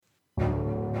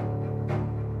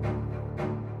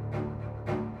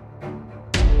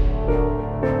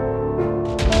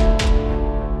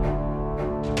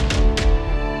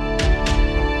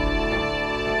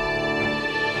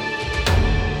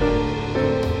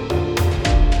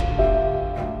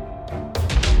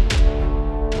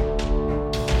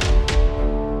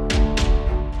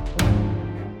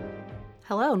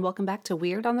Hello, and welcome back to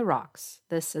Weird on the Rocks.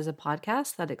 This is a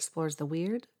podcast that explores the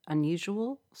weird,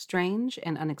 unusual, strange,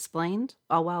 and unexplained,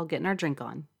 all while getting our drink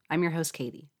on. I'm your host,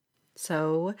 Katie.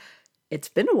 So, it's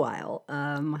been a while.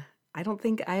 I don't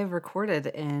think I have recorded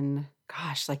in,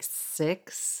 like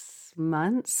 6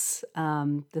 months.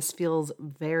 This feels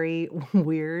very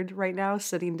weird right now,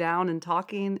 sitting down and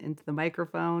talking into the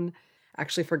microphone. I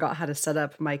actually forgot how to set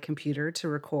up my computer to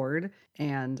record,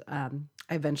 and I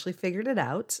eventually figured it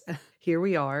out. Here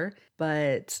we are,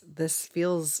 but this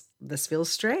feels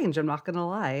strange. I'm not gonna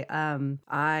lie.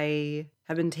 I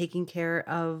have been taking care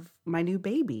of my new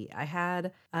baby. I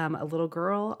had a little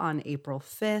girl on April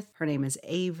 5th. Her name is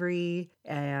Avery,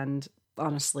 and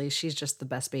honestly, she's just the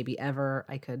best baby ever.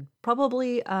 I could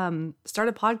probably start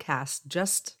a podcast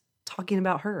just talking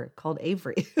about her called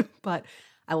Avery, but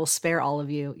I will spare all of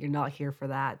you. You're not here for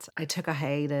that. I took a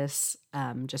hiatus,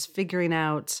 just figuring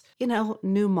out,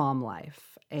 new mom life.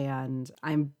 And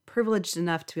I'm privileged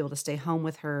enough to be able to stay home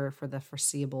with her for the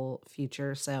foreseeable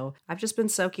future. So I've just been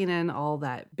soaking in all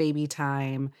that baby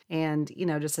time and,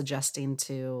 just adjusting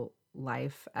to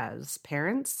life as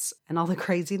parents and all the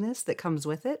craziness that comes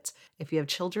with it. If you have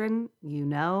children,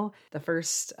 the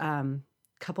first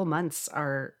couple months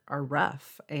are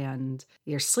rough and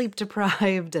you're sleep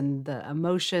deprived and the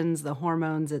emotions, the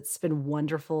hormones. It's been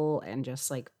wonderful and just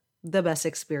like the best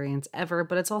experience ever,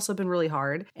 but it's also been really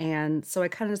hard. And so I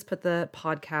kind of just put the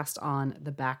podcast on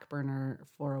the back burner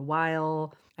for a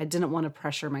while. I didn't want to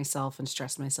pressure myself and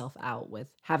stress myself out with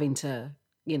having to,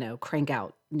 crank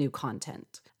out new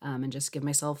content and just give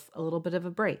myself a little bit of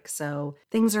a break. So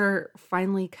things are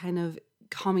finally kind of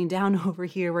calming down over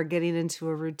here. We're getting into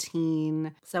a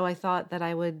routine. So I thought that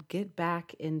I would get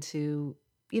back into,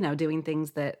 doing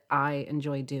things that I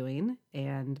enjoy doing.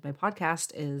 And my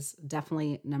podcast is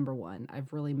definitely number one.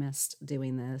 I've really missed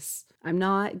doing this. I'm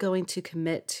not going to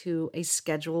commit to a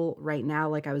schedule right now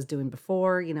like I was doing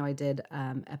before. I did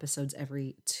episodes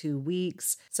every 2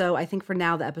 weeks. So I think for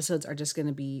now, the episodes are just going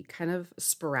to be kind of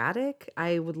sporadic.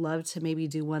 I would love to maybe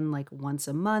do one like once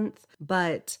a month,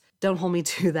 but don't hold me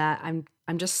to that. I'm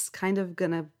just kind of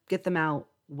going to get them out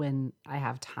when I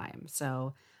have time.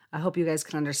 So I hope you guys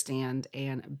can understand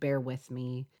and bear with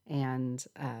me, and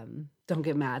don't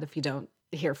get mad if you don't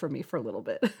hear from me for a little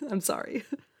bit. I'm sorry.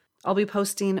 I'll be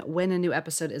posting when a new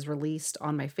episode is released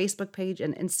on my Facebook page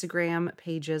and Instagram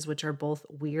pages, which are both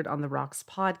Weird on the Rocks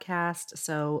podcast.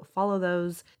 So follow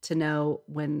those to know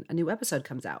when a new episode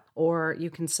comes out. Or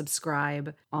you can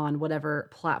subscribe on whatever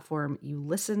platform you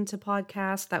listen to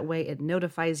podcasts. That way it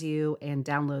notifies you and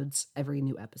downloads every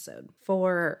new episode.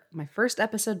 For my first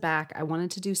episode back, I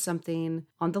wanted to do something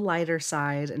on the lighter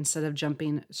side instead of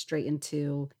jumping straight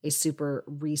into a super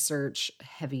research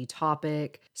heavy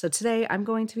topic. So today I'm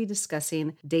going to be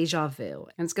discussing deja vu.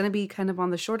 And it's going to be kind of on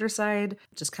the shorter side,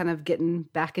 just kind of getting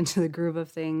back into the groove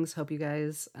of things. Hope you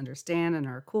guys understand and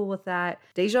are cool with that.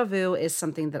 Deja vu is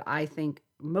something that I think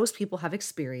most people have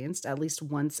experienced at least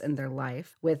once in their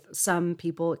life, with some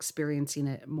people experiencing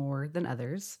it more than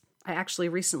others. I actually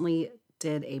recently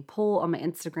did a poll on my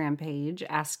Instagram page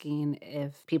asking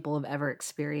if people have ever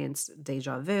experienced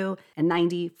deja vu, and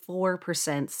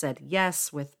 94% said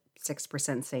yes, with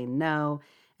 6% saying no.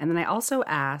 And then I also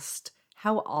asked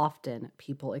how often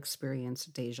people experience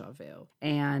deja vu.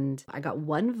 And I got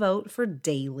 1 vote for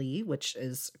daily, which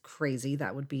is crazy.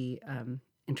 That would be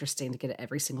interesting to get it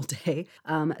every single day.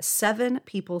 7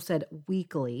 people said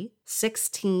weekly,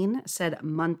 16 said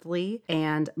monthly,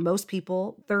 and most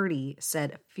people, 30,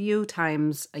 said few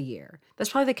times a year.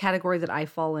 That's probably the category that I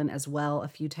fall in as well, a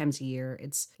few times a year.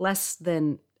 It's less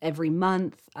than every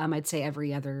month. I'd say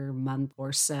every other month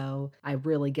or so, I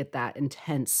really get that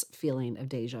intense feeling of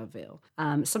deja vu.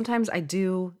 Sometimes I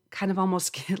do kind of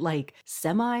almost get like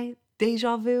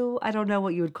deja vu, I don't know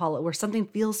what you would call it, where something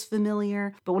feels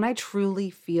familiar. But when I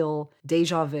truly feel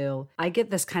deja vu, I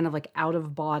get this kind of like out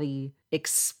of body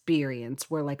experience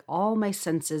where like all my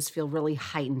senses feel really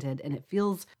heightened, and it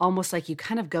feels almost like you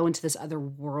kind of go into this other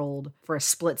world for a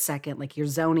split second, like you're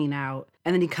zoning out,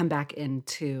 and then you come back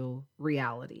into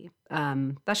reality.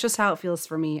 That's just how it feels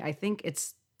for me. I think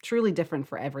it's truly different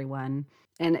for everyone.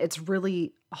 And it's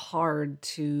really hard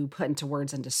to put into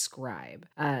words and describe.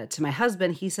 To my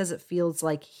husband, he says it feels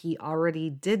like he already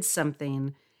did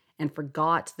something and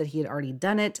forgot that he had already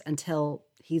done it until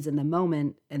he's in the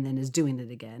moment and then is doing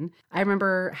it again. I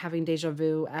remember having deja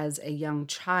vu as a young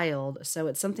child, so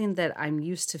it's something that I'm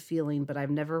used to feeling, but I've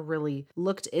never really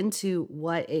looked into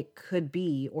what it could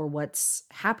be or what's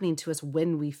happening to us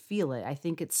when we feel it. I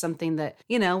think it's something that,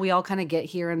 we all kind of get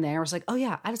here and there. It's like, oh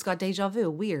yeah, I just got deja vu,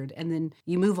 weird. And then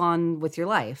you move on with your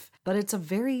life. But it's a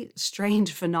very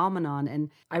strange phenomenon. And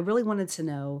I really wanted to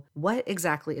know what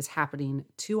exactly is happening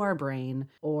to our brain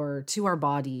or to our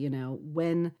body,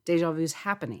 when deja vu is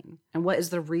happening, and what is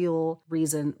the real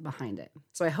reason behind it.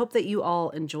 So I hope that you all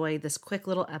enjoy this quick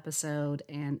little episode.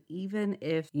 And even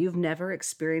if you've never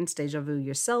experienced deja vu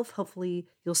yourself, hopefully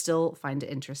you'll still find it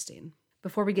interesting.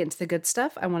 Before we get into the good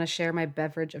stuff, I want to share my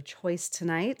beverage of choice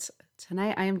tonight.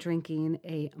 Tonight I am drinking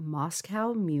a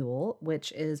Moscow Mule,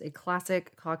 which is a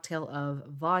classic cocktail of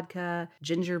vodka,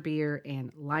 ginger beer,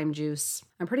 and lime juice.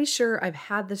 I'm pretty sure I've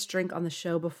had this drink on the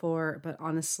show before, but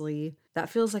honestly, that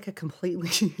feels like a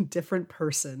completely different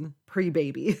person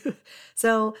pre-baby.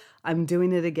 So I'm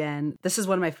doing it again. This is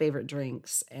one of my favorite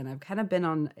drinks, and I've kind of been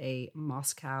on a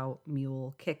Moscow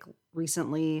Mule kick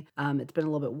recently. It's been a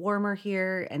little bit warmer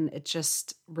here, and it's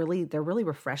just they're really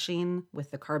refreshing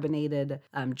with the carbonated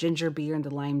ginger beer and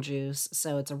the lime juice.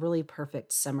 So it's a really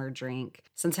perfect summer drink.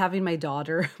 Since having my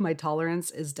daughter, my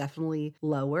tolerance is definitely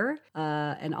lower.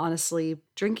 And honestly,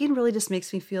 drinking really just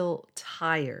makes me feel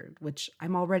tired, which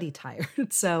I'm already tired.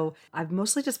 So I've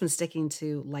mostly just been sticking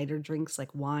to lighter drinks like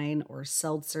wine or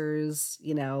seltzers,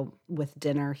 with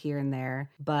dinner here and there.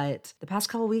 But the past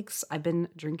couple weeks, I've been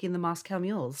drinking the Moscow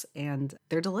Mules, and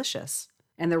they're delicious.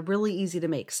 And they're really easy to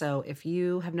make. So if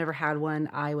you have never had one,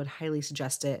 I would highly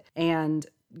suggest it. And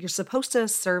you're supposed to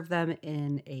serve them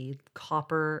in a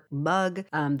copper mug.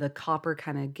 The copper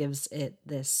kind of gives it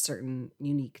this certain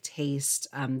unique taste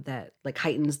that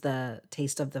heightens the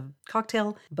taste of the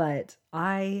cocktail. But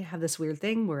I have this weird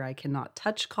thing where I cannot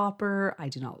touch copper. I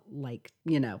do not like,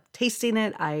 tasting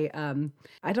it. I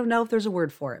don't know if there's a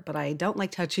word for it, but I don't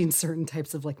like touching certain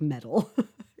types of metal.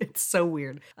 It's so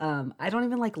weird. I don't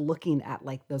even like looking at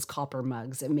those copper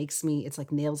mugs. It's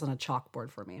like nails on a chalkboard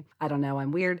for me. I don't know.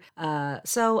 I'm weird.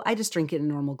 So I just drink it in a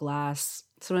normal glass.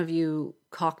 Some of you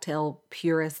cocktail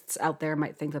purists out there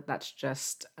might think that that's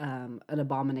just an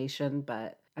abomination,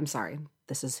 but I'm sorry.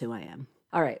 This is who I am.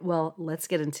 All right. Well, let's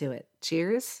get into it.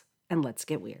 Cheers, and let's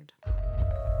get weird.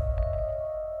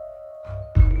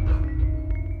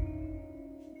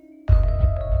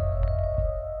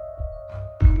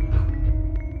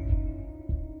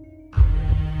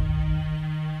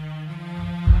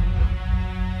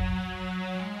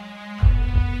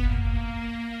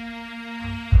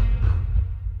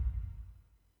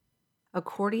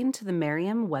 According to the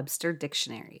Merriam-Webster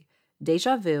Dictionary,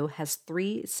 déjà vu has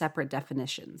 3 separate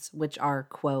definitions, which are,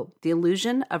 quote, the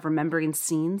illusion of remembering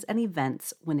scenes and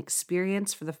events when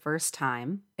experienced for the first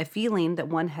time, a feeling that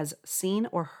one has seen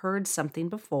or heard something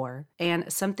before,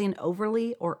 and something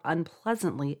overly or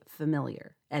unpleasantly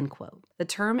familiar, end quote. The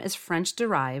term is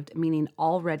French-derived, meaning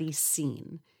already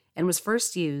seen, and was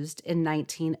first used in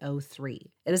 1903.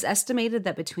 It is estimated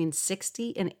that between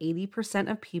 60 and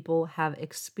 80% of people have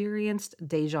experienced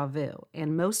déjà vu,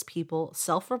 and most people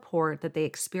self-report that they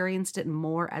experienced it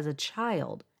more as a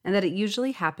child, and that it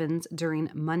usually happens during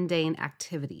mundane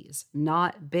activities,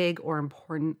 not big or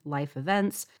important life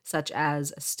events, such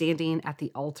as standing at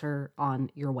the altar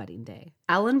on your wedding day.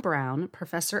 Alan Brown,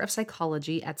 professor of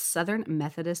psychology at Southern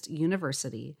Methodist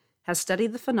University, has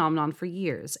studied the phenomenon for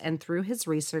years, and through his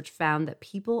research found that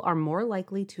people are more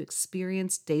likely to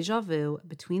experience déjà vu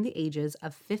between the ages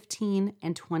of 15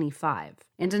 and 25.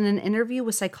 And in an interview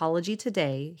with Psychology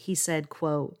Today, he said,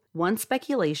 quote, one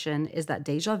speculation is that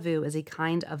déjà vu is a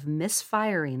kind of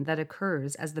misfiring that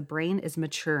occurs as the brain is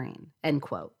maturing, end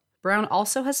quote. Brown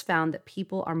also has found that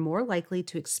people are more likely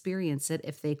to experience it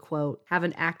if they, quote, have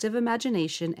an active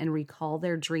imagination and recall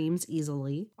their dreams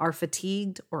easily, are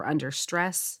fatigued or under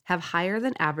stress, have higher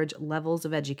than average levels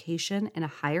of education and a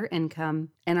higher income,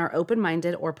 and are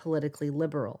open-minded or politically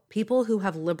liberal. People who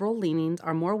have liberal leanings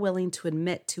are more willing to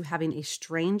admit to having a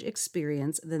strange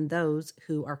experience than those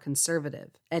who are conservative,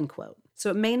 end quote. So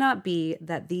it may not be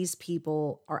that these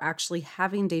people are actually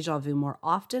having déjà vu more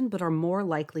often, but are more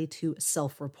likely to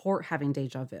self-report having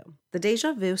déjà vu. The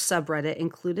déjà vu subreddit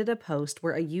included a post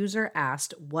where a user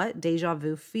asked what déjà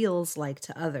vu feels like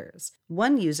to others.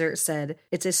 One user said,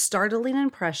 it's a startling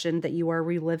impression that you are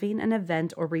reliving an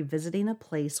event or revisiting a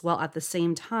place while at the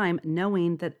same time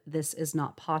knowing that this is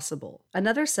not possible.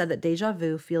 Another said that déjà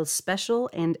vu feels special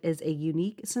and is a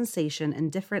unique sensation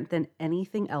and different than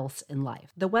anything else in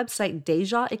life. The website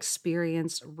Deja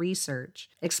Experience Research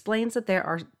explains that there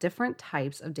are different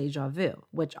types of déjà vu,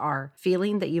 which are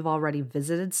feeling that you've already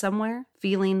visited someone somewhere,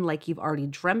 feeling like you've already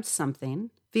dreamt something,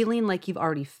 feeling like you've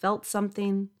already felt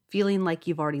something, feeling like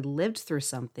you've already lived through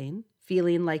something,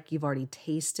 feeling like you've already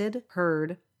tasted,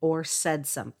 heard, or said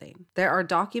something. There are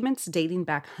documents dating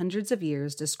back hundreds of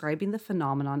years describing the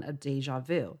phenomenon of déjà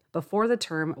vu before the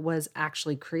term was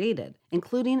actually created,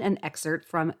 including an excerpt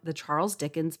from the Charles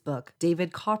Dickens book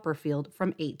David Copperfield from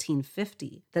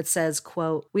 1850 that says,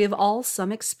 quote, "We have all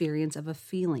some experience of a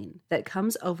feeling that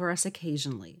comes over us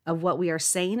occasionally, of what we are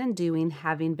saying and doing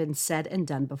having been said and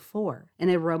done before,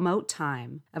 in a remote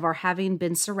time, of our having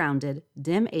been surrounded,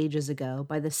 dim ages ago,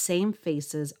 by the same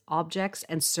faces, objects,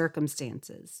 and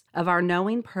circumstances, of our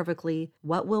knowing perfectly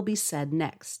what will be said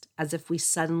next, as if we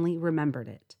suddenly remembered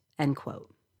it." End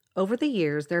quote. Over the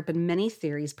years, there have been many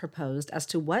theories proposed as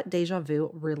to what déjà vu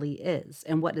really is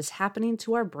and what is happening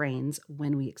to our brains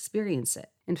when we experience it.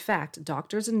 In fact,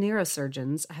 doctors and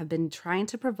neurosurgeons have been trying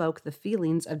to provoke the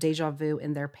feelings of déjà vu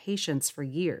in their patients for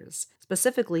years,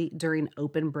 specifically during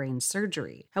open brain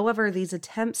surgery. However, these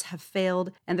attempts have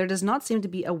failed, and there does not seem to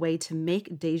be a way to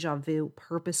make déjà vu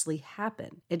purposely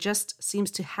happen. It just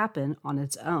seems to happen on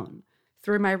its own.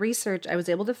 Through my research, I was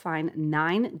able to find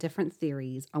 9 different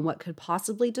theories on what could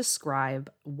possibly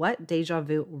describe what déjà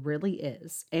vu really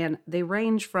is, and they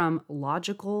range from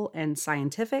logical and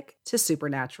scientific to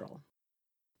supernatural.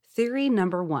 Theory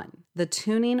number 1, the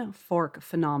tuning fork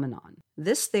phenomenon.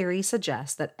 This theory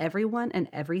suggests that everyone and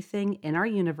everything in our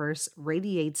universe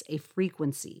radiates a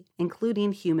frequency,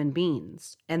 including human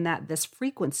beings, and that this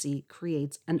frequency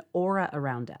creates an aura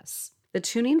around us. The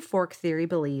tuning fork theory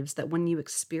believes that when you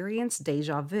experience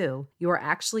déjà vu, you are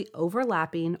actually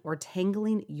overlapping or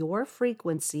tangling your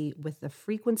frequency with the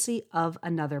frequency of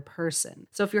another person.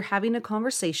 So if you're having a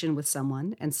conversation with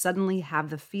someone and suddenly have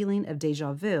the feeling of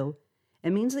déjà vu, it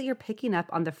means that you're picking up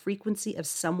on the frequency of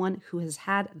someone who has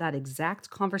had that exact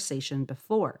conversation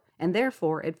before, and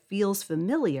therefore it feels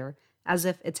familiar as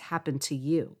if it's happened to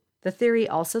you. The theory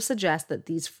also suggests that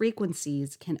these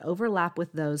frequencies can overlap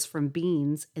with those from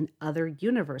beings in other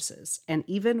universes, and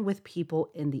even with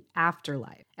people in the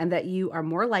afterlife, and that you are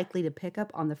more likely to pick up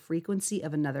on the frequency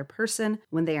of another person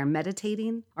when they are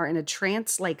meditating, are in a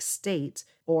trance-like state,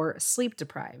 or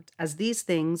sleep-deprived, as these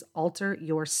things alter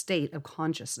your state of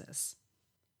consciousness.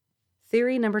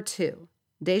 Theory number 2.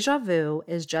 Déjà vu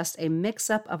is just a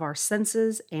mix-up of our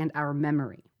senses and our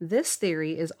memory. This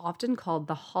theory is often called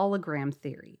the hologram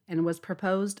theory and was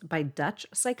proposed by Dutch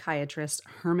psychiatrist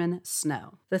Herman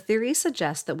Snow. The theory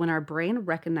suggests that when our brain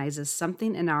recognizes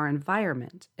something in our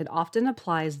environment, it often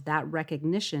applies that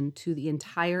recognition to the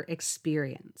entire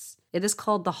experience. It is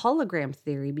called the hologram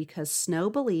theory because Snow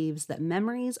believes that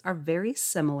memories are very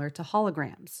similar to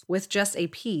holograms. With just a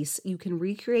piece, you can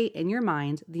recreate in your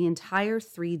mind the entire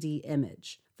 3D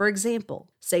image. For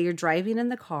example, say you're driving in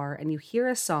the car and you hear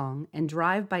a song and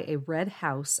drive by a red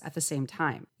house at the same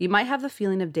time. You might have the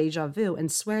feeling of déjà vu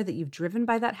and swear that you've driven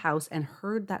by that house and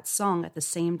heard that song at the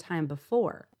same time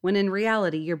before, when in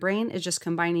reality, your brain is just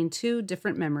combining 2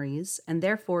 different memories and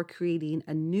therefore creating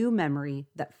a new memory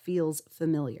that feels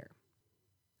familiar.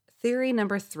 Theory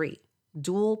number 3.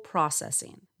 Dual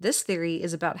processing. This theory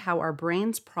is about how our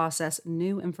brains process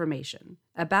new information.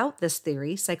 About this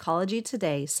theory, Psychology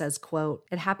Today says, quote,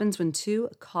 "It happens when 2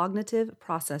 cognitive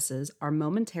processes are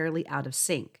momentarily out of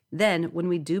sync. Then, when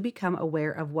we do become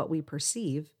aware of what we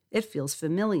perceive, it feels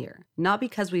familiar, not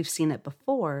because we've seen it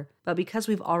before, but because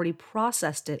we've already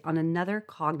processed it on another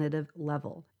cognitive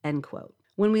level." End quote.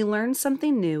 When we learn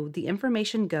something new, the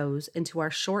information goes into our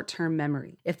short-term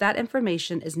memory. If that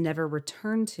information is never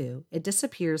returned to, it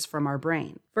disappears from our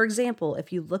brain. For example,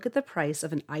 if you look at the price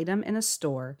of an item in a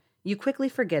store, you quickly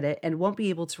forget it and won't be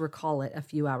able to recall it a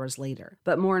few hours later.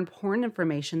 But more important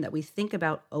information that we think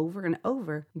about over and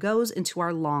over goes into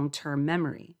our long-term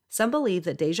memory. Some believe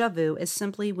that déjà vu is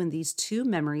simply when these 2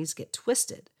 memories get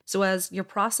twisted. So as you're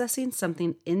processing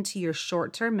something into your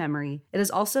short-term memory, it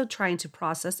is also trying to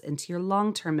process into your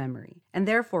long-term memory, and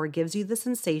therefore gives you the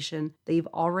sensation that you've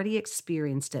already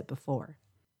experienced it before.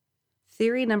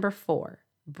 Theory number 4,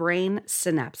 brain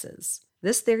synapses.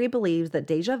 This theory believes that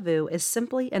déjà vu is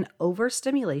simply an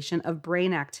overstimulation of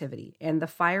brain activity and the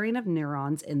firing of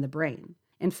neurons in the brain.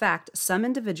 In fact, some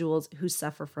individuals who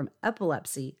suffer from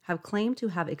epilepsy have claimed to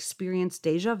have experienced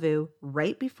déjà vu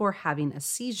right before having a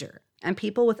seizure, and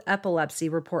people with epilepsy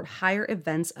report higher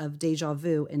events of déjà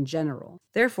vu in general.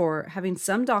 Therefore, having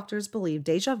some doctors believe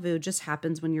déjà vu just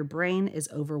happens when your brain is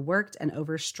overworked and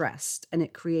overstressed, and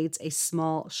it creates a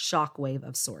small shockwave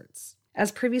of sorts.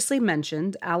 As previously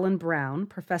mentioned, Alan Brown,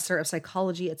 professor of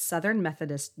psychology at Southern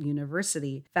Methodist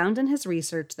University, found in his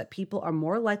research that people are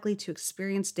more likely to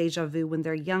experience déjà vu when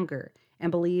they're younger,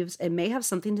 and believes it may have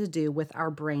something to do with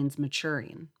our brains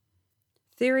maturing.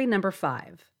 Theory number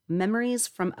 5, memories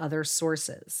from other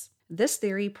sources. This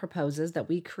theory proposes that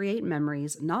we create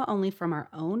memories not only from our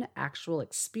own actual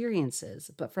experiences,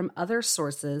 but from other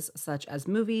sources such as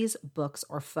movies, books,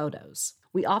 or photos.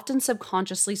 We often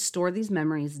subconsciously store these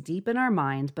memories deep in our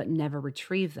mind but never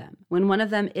retrieve them. When one of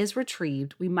them is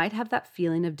retrieved, we might have that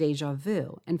feeling of déjà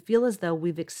vu and feel as though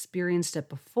we've experienced it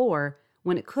before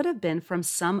when it could have been from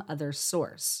some other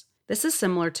source. This is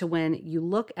similar to when you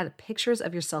look at pictures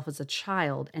of yourself as a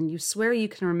child and you swear you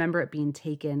can remember it being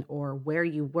taken or where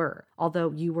you were,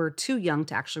 although you were too young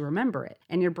to actually remember it,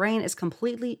 and your brain is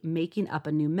completely making up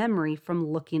a new memory from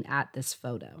looking at this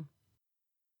photo.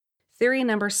 Theory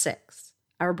number 6,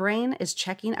 our brain is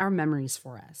checking our memories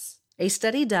for us. A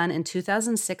study done in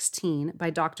 2016 by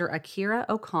Dr. Akira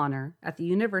O'Connor at the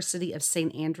University of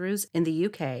St. Andrews in the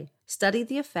UK studied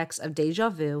the effects of déjà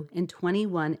vu in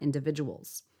 21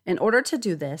 individuals. In order to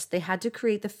do this, they had to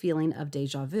create the feeling of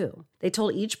déjà vu. They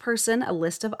told each person a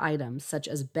list of items such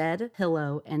as bed,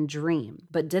 pillow, and dream,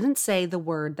 but didn't say the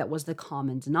word that was the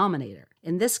common denominator.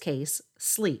 In this case,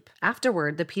 sleep.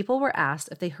 Afterward, the people were asked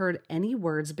if they heard any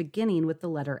words beginning with the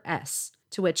letter S,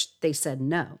 to which they said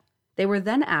no. They were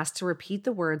then asked to repeat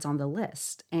the words on the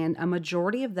list, and a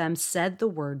majority of them said the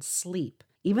word sleep,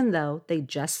 even though they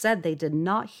just said they did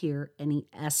not hear any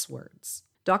S words.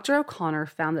 Dr. O'Connor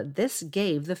found that this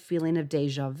gave the feeling of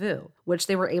déjà vu, which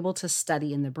they were able to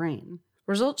study in the brain.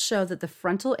 Results show that the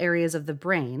frontal areas of the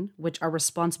brain, which are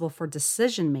responsible for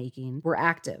decision-making, were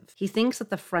active. He thinks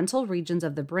that the frontal regions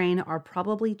of the brain are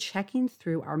probably checking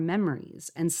through our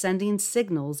memories and sending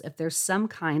signals if there's some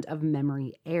kind of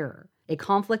memory error, a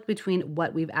conflict between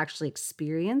what we've actually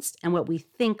experienced and what we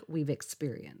think we've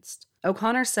experienced.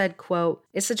 O'Connor said, quote,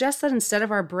 "It suggests that instead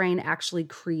of our brain actually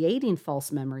creating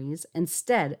false memories,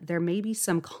 instead there may be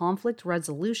some conflict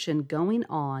resolution going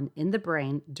on in the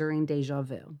brain during déjà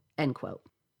vu," end quote.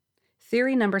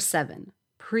 Theory number 7,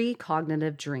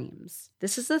 precognitive dreams.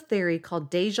 This is a theory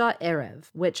called déjà rêve,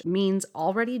 which means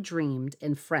already dreamed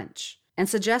in French, and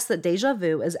suggests that déjà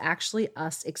vu is actually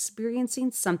us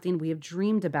experiencing something we have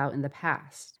dreamed about in the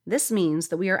past. This means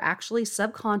that we are actually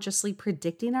subconsciously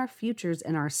predicting our futures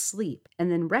in our sleep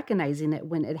and then recognizing it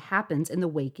when it happens in the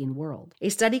waking world. A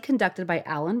study conducted by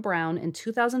Alan Brown in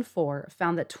 2004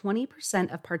 found that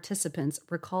 20% of participants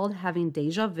recalled having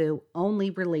déjà vu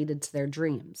only related to their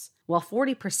dreams, while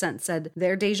 40% said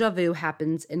their déjà vu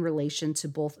happens in relation to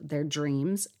both their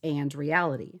dreams and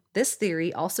reality. This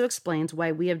theory also explains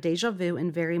why we have déjà vu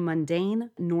in very mundane,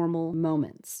 normal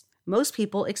moments. Most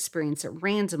people experience it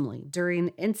randomly during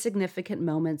insignificant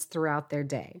moments throughout their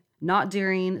day, not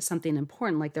during something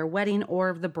important like their wedding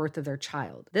or the birth of their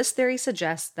child. This theory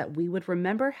suggests that we would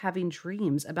remember having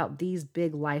dreams about these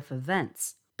big life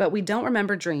events, but we don't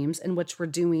remember dreams in which we're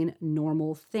doing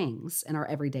normal things in our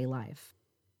everyday life.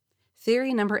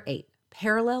 Theory number 8,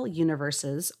 parallel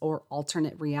universes or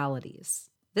alternate realities.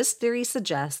 This theory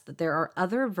suggests that there are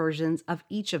other versions of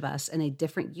each of us in a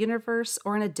different universe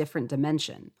or in a different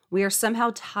dimension. We are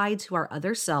somehow tied to our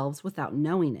other selves without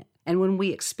knowing it. And when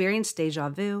we experience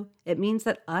déjà vu, it means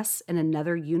that us in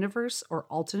another universe or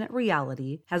alternate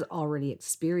reality has already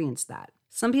experienced that.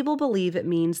 Some people believe it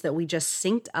means that we just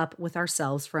synced up with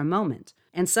ourselves for a moment,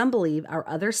 and some believe our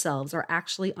other selves are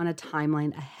actually on a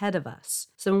timeline ahead of us.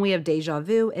 So when we have déjà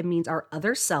vu, it means our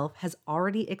other self has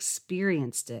already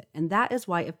experienced it, and that is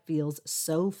why it feels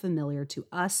so familiar to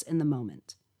us in the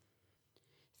moment.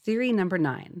 Theory number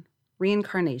 9,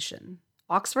 reincarnation.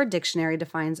 Oxford Dictionary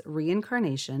defines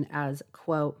reincarnation as,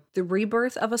 quote, "the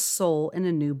rebirth of a soul in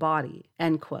a new body,"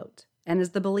 end quote, and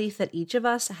is the belief that each of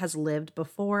us has lived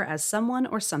before as someone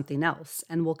or something else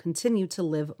and will continue to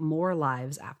live more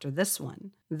lives after this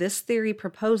one. This theory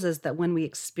proposes that when we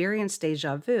experience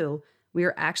déjà vu, we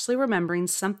are actually remembering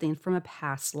something from a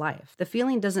past life. The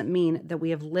feeling doesn't mean that we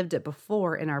have lived it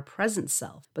before in our present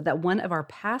self, but that one of our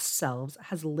past selves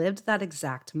has lived that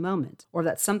exact moment, or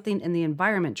that something in the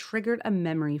environment triggered a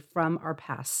memory from our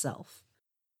past self.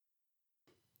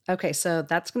 Okay, so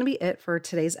that's going to be it for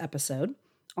today's episode.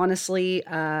 Honestly,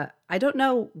 I don't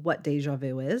know what déjà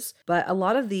vu is, but a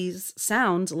lot of these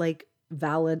sound like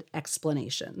valid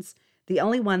explanations. The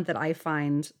only one that I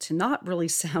find to not really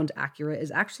sound accurate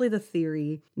is actually the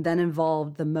theory that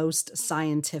involved the most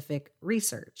scientific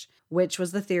research, which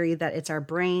was the theory that it's our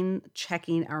brain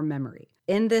checking our memory.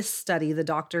 In this study, the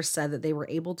doctor said that they were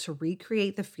able to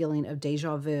recreate the feeling of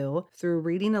déjà vu through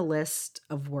reading a list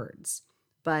of words.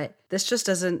 But this just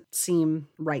doesn't seem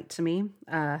right to me.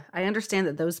 I understand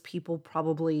that those people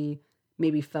probably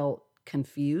maybe felt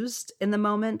confused in the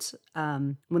moment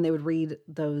when they would read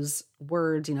those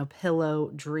words,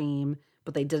 pillow, dream,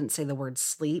 but they didn't say the word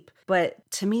sleep. But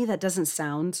to me, that doesn't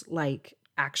sound like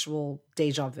actual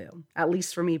deja vu. At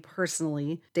least for me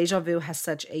personally, deja vu has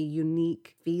such a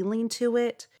unique feeling to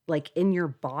it, like in your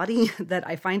body, that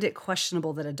I find it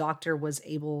questionable that a doctor was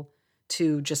able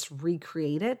to just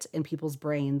recreate it in people's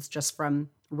brains just from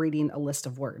reading a list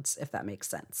of words, if that makes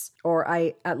sense. Or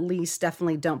I at least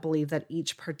definitely don't believe that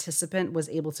each participant was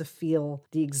able to feel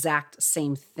the exact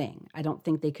same thing. I don't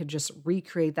think they could just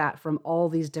recreate that from all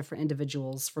these different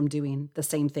individuals from doing the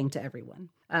same thing to everyone.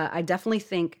 I definitely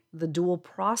think the dual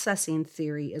processing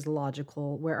theory is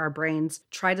logical, where our brains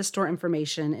try to store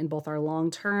information in both our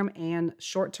long-term and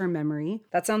short-term memory.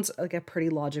 That sounds like a pretty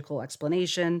logical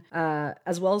explanation,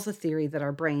 as well as the theory that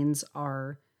our brains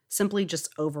are simply just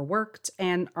overworked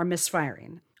and are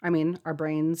misfiring. I mean, our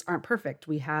brains aren't perfect.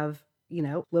 We have,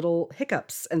 little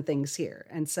hiccups and things here.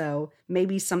 And so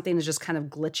maybe something is just kind of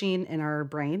glitching in our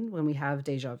brain when we have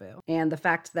deja vu. And the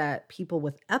fact that people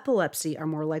with epilepsy are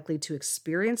more likely to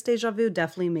experience deja vu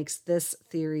definitely makes this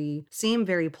theory seem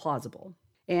very plausible.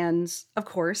 And of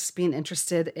course, being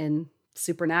interested in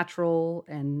supernatural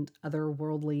and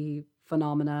otherworldly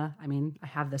phenomena, I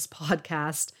have this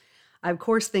podcast. I, of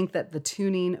course, think that the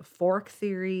tuning fork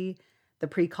theory, the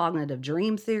precognitive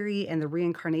dream theory, and the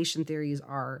reincarnation theories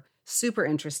are super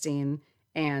interesting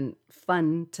and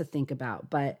fun to think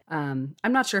about. But I'm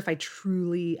not sure if I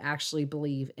truly actually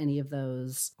believe any of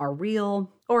those are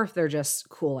real or if they're just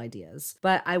cool ideas.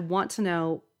 But I want to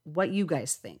know what you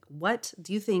guys think. What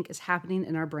do you think is happening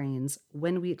in our brains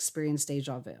when we experience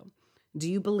deja vu? Do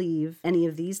you believe any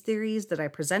of these theories that I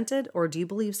presented, or do you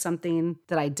believe something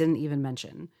that I didn't even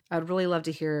mention? I'd really love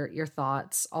to hear your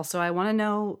thoughts. Also, I want to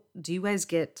know, do you guys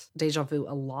get deja vu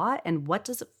a lot, and what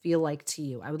does it feel like to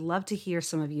you? I would love to hear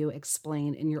some of you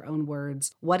explain in your own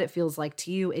words what it feels like to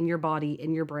you in your body,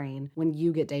 in your brain, when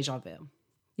you get deja vu.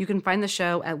 You can find the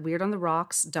show at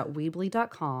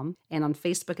weirdontheRocks.weebly.com and on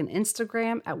Facebook and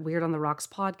Instagram at Weird on the Rocks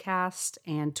Podcast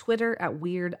and Twitter at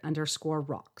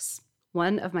Weird_Rocks.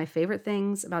 One of my favorite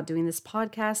things about doing this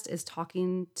podcast is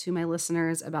talking to my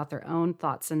listeners about their own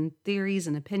thoughts and theories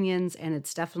and opinions, and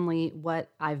it's definitely what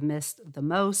I've missed the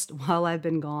most while I've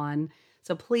been gone.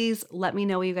 So please let me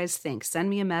know what you guys think. Send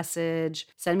me a message,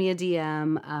 send me a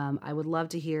DM. I would love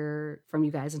to hear from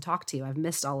you guys and talk to you. I've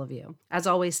missed all of you. As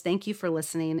always, thank you for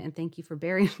listening, and thank you for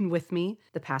bearing with me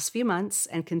the past few months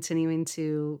and continuing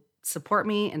to support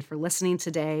me and for listening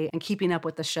today and keeping up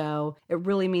with the show. It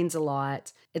really means a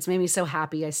lot. It's made me so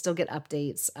happy. I still get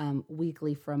updates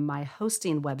weekly from my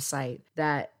hosting website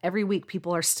that every week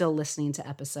people are still listening to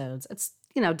episodes. It's,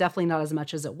 definitely not as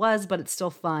much as it was, but it's still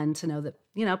fun to know that,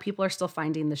 people are still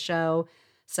finding the show.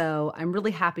 So I'm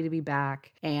really happy to be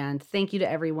back, and thank you to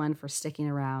everyone for sticking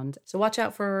around. So watch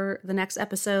out for the next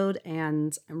episode,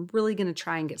 and I'm really going to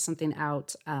try and get something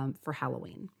out for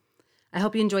Halloween. I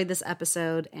hope you enjoyed this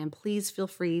episode, and please feel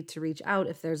free to reach out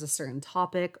if there's a certain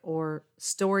topic or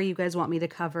story you guys want me to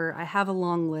cover. I have a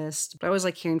long list, but I always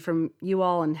like hearing from you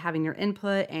all and having your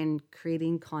input and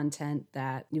creating content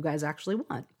that you guys actually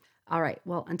want. All right,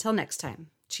 well, until next time,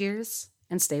 cheers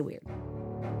and stay weird.